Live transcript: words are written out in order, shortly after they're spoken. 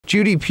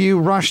Judy Pugh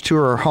rushed to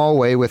her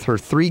hallway with her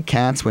 3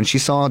 cats when she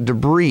saw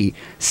debris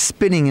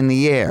spinning in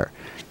the air.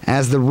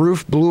 As the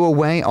roof blew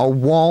away, a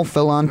wall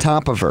fell on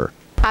top of her.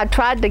 I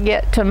tried to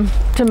get to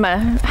my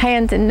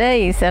hands and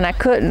knees, and I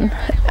couldn't.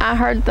 I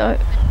heard the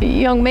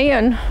young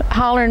men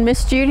hollering,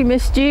 Miss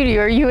Judy,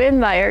 are you in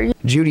there?"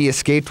 Judy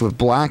escaped with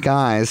black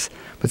eyes,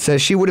 but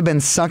says she would have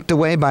been sucked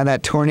away by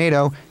that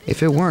tornado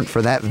if it weren't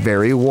for that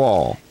very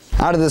wall.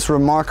 Out of this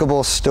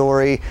remarkable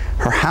story,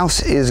 her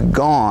house is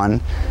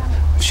gone.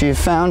 She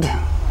found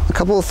a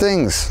couple of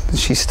things that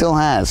she still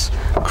has.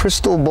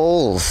 Crystal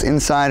bowls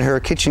inside her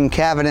kitchen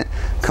cabinet,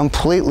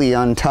 completely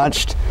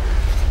untouched.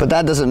 But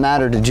that doesn't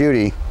matter to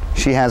Judy.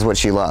 She has what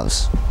she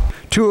loves.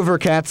 2 of her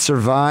cats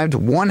survived.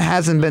 1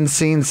 hasn't been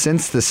seen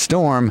since the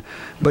storm.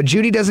 But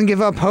Judy doesn't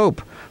give up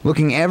hope,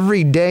 looking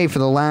every day for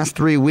the last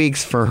 3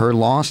 weeks for her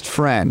lost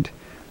friend.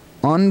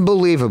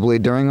 Unbelievably,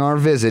 during our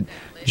visit,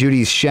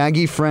 Judy's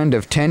shaggy friend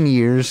of 10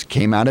 years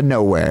came out of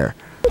nowhere.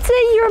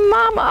 "See your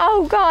mama,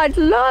 oh God,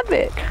 love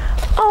it.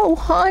 Oh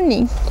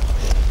honey,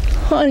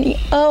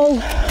 oh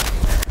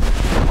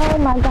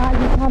my God,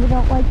 you probably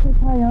don't wait to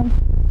tell him.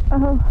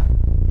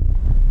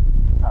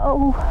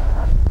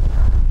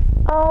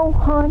 Oh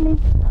honey,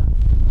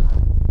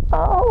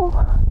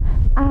 oh,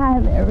 I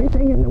have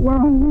everything in the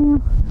world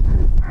now.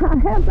 I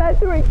have that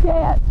 3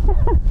 cats."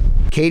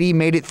 Katie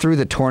made it through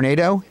the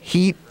tornado,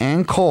 heat,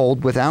 and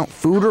cold without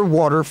food or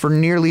water for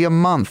nearly a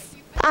month.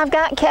 I've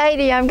got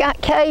Katie, I'm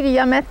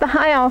at the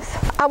house.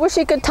 I wish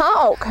he could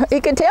talk.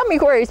 He could tell me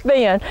where he's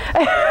been.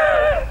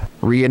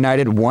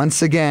 Reunited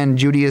once again,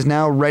 Judy is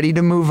now ready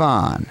to move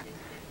on.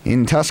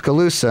 In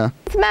Tuscaloosa,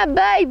 It's my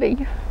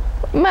baby.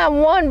 My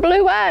 1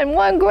 blue eye and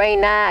 1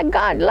 green eye.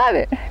 God love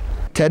it.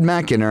 Ted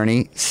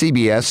McInerney,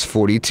 CBS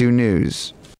 42 News.